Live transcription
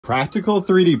Practical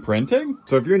 3D printing?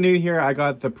 So if you're new here, I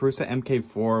got the PRUSA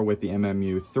MK4 with the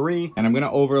MMU3, and I'm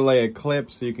gonna overlay a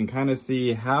clip so you can kind of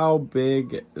see how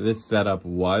big this setup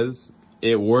was.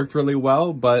 It worked really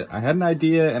well, but I had an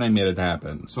idea and I made it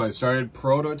happen. So I started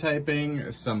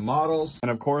prototyping some models. And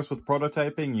of course, with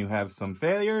prototyping, you have some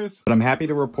failures, but I'm happy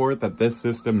to report that this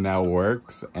system now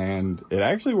works and it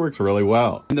actually works really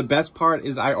well. And the best part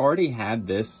is I already had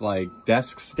this like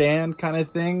desk stand kind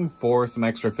of thing for some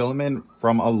extra filament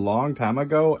from a long time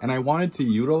ago, and I wanted to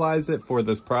utilize it for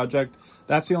this project.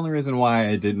 That's the only reason why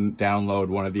I didn't download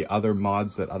one of the other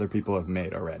mods that other people have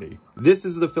made already. This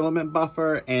is the filament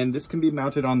buffer, and this can be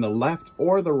mounted on the left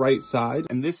or the right side.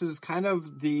 And this is kind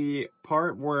of the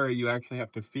part where you actually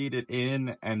have to feed it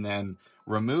in and then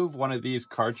remove one of these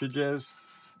cartridges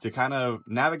to kind of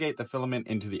navigate the filament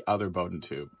into the other Bowden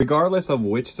tube. Regardless of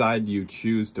which side you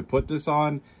choose to put this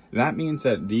on, that means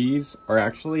that these are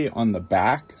actually on the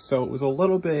back. So it was a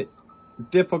little bit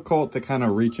difficult to kind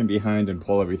of reach in behind and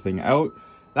pull everything out.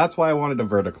 That's why I wanted to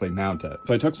vertically mount it.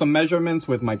 So I took some measurements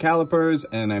with my calipers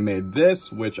and I made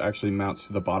this, which actually mounts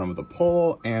to the bottom of the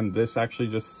pole, and this actually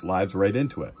just slides right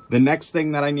into it. The next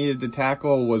thing that I needed to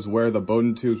tackle was where the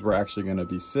Bowden tubes were actually going to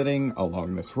be sitting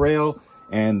along this rail.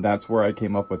 And that's where I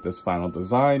came up with this final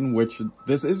design, which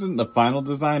this isn't the final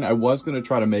design. I was going to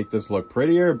try to make this look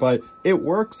prettier, but it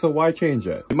works, so why change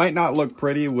it? It might not look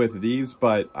pretty with these,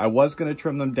 but I was going to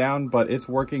trim them down, but it's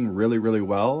working really, really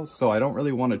well. So I don't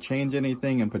really want to change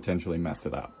anything and potentially mess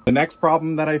it up. The next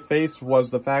problem that I faced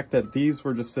was the fact that these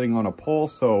were just sitting on a pole.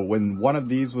 So when one of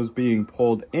these was being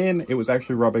pulled in, it was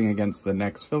actually rubbing against the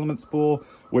next filament spool,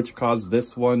 which caused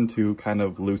this one to kind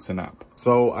of loosen up.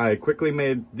 So I quickly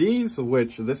made these,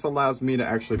 which this allows me to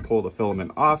actually pull the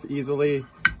filament off easily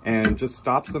and just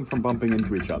stops them from bumping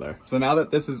into each other. So now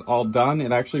that this is all done,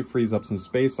 it actually frees up some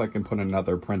space so I can put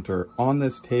another printer on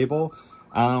this table.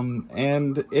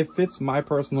 And it fits my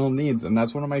personal needs. And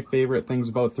that's one of my favorite things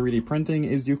about 3D printing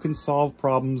is you can solve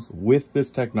problems with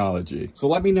this technology. So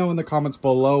let me know in the comments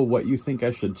below what you think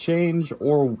I should change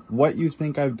or what you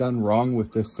think I've done wrong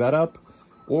with this setup,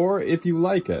 or if you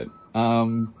like it.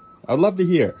 I'd love to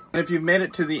hear. And if you've made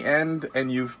it to the end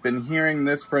and you've been hearing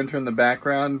this printer in the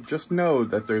background, just know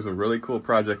that there's a really cool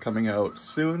project coming out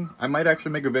soon. I might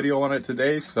actually make a video on it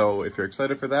today, so if you're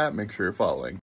excited for that, make sure you're following.